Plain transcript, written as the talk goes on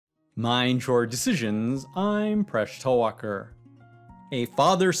Mind your decisions, I'm Presh Talwalkar. A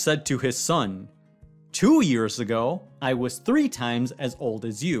father said to his son, 2 years ago, I was 3 times as old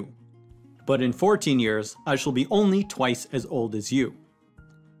as you. But in 14 years, I shall be only twice as old as you.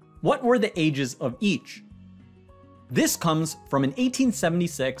 What were the ages of each? This comes from an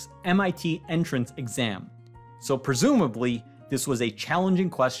 1876 MIT entrance exam, so presumably this was a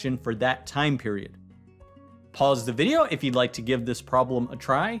challenging question for that time period. Pause the video if you'd like to give this problem a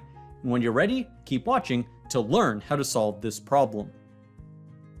try, and when you're ready, keep watching to learn how to solve this problem.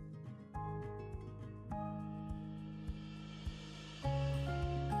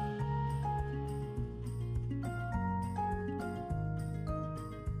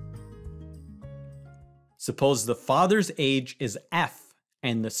 Suppose the father's age is F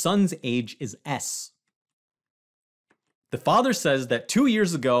and the son's age is S. The father says that 2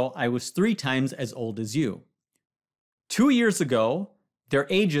 years ago, I was 3 times as old as you. 2 years ago, their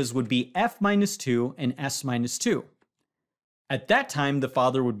ages would be F minus 2 and S minus 2. At that time, the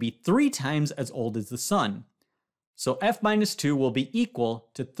father would be 3 times as old as the son. So F minus 2 will be equal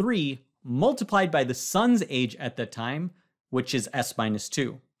to 3 multiplied by the son's age at that time, which is S minus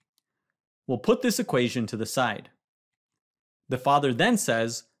 2. We'll put this equation to the side. The father then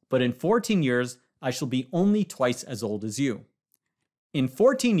says, but in 14 years, I shall be only twice as old as you. In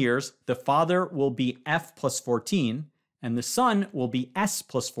 14 years, the father will be F plus 14, and the son will be S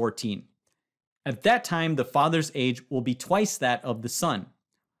plus 14. At that time, the father's age will be twice that of the son.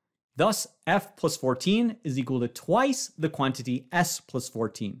 Thus, F plus 14 is equal to twice the quantity S plus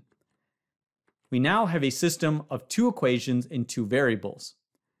 14. We now have a system of 2 equations in 2 variables.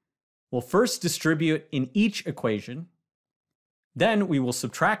 We'll first distribute in each equation. Then we will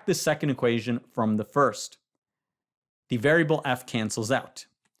subtract the second equation from the first. The variable f cancels out.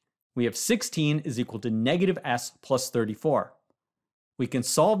 We have 16 is equal to negative s plus 34. We can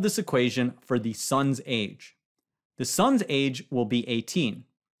solve this equation for the son's age. The son's age will be 18.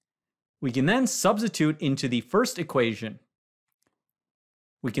 We can then substitute into the first equation.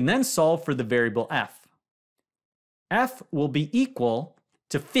 We can then solve for the variable f. F will be equal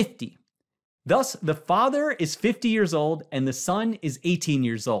to 50. Thus, the father is 50 years old and the son is 18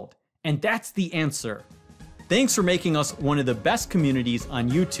 years old. And that's the answer. Thanks for making us one of the best communities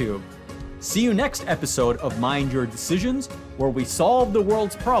on YouTube. See you next episode of Mind Your Decisions, where we solve the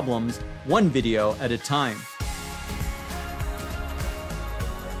world's problems one video at a time.